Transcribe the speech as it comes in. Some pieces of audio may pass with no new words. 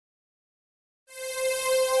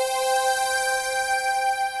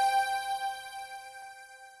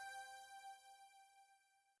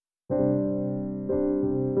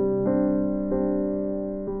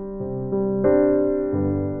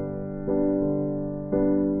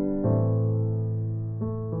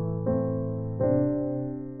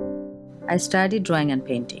I studied drawing and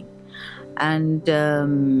painting, and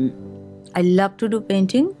I love to do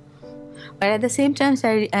painting, but at the same time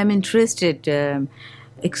I am interested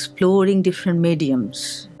exploring different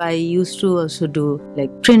mediums. I used to also do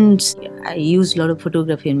like prints. I use a lot of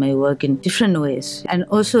photography in my work in different ways, and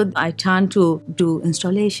also I turn to do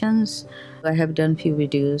installations. I have done few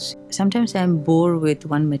videos. Sometimes I'm bored with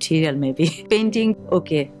one material, maybe painting.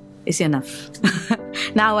 Okay, it's enough.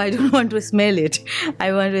 Now I don't want to smell it.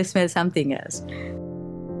 I want to smell something else.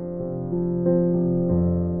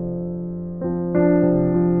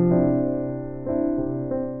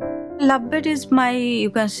 Lovebird is my, you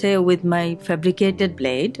can say, with my fabricated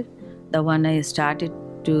blade, the one I started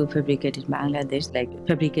to fabricate in Bangladesh, like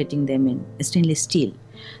fabricating them in stainless steel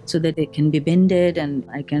so that they can be bended and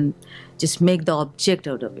I can just make the object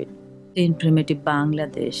out of it. In primitive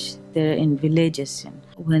Bangladesh, they're in villages.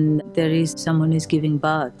 When there is someone who's giving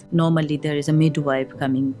birth, normally there is a midwife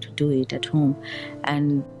coming to do it at home,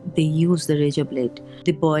 and they use the razor blade.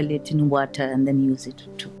 They boil it in water and then use it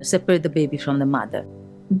to separate the baby from the mother.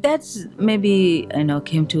 That's maybe,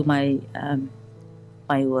 came to my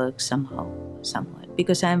my work somewhat,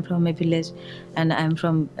 because I'm from a village and I'm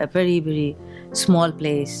from a very, very small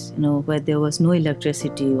place, where there was no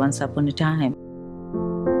electricity once upon a time.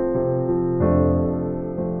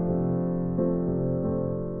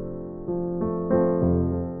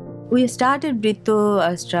 We started Brito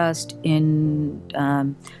as Trust in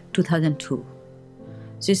 2002.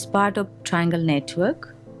 So it's part of Triangle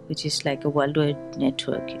Network, which is like a worldwide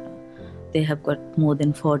network. They have got more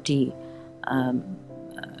than 40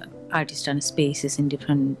 artisan spaces in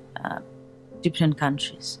different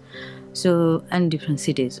countries, and different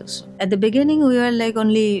cities also. At the beginning, we were like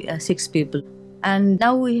only 6 people, and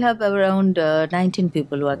now we have around 19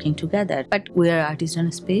 people working together. But we are artisan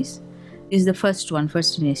space. Is the first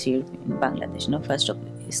in Asia in Bangladesh, first of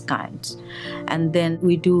its kinds. And then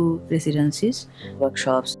we do residencies,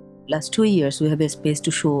 workshops. Last 2 years, we have a space to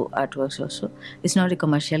show artworks also. It's not a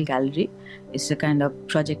commercial gallery. It's a kind of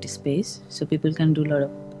project space, so people can do a lot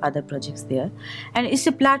of other projects there. And it's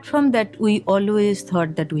a platform that we always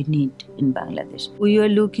thought that we need in Bangladesh. We were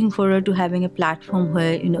looking forward to having a platform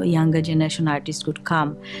where, younger generation artists could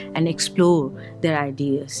come and explore their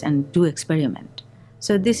ideas and do experiment.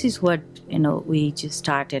 So this is what, we just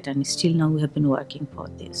started, and still now we have been working for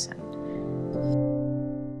this.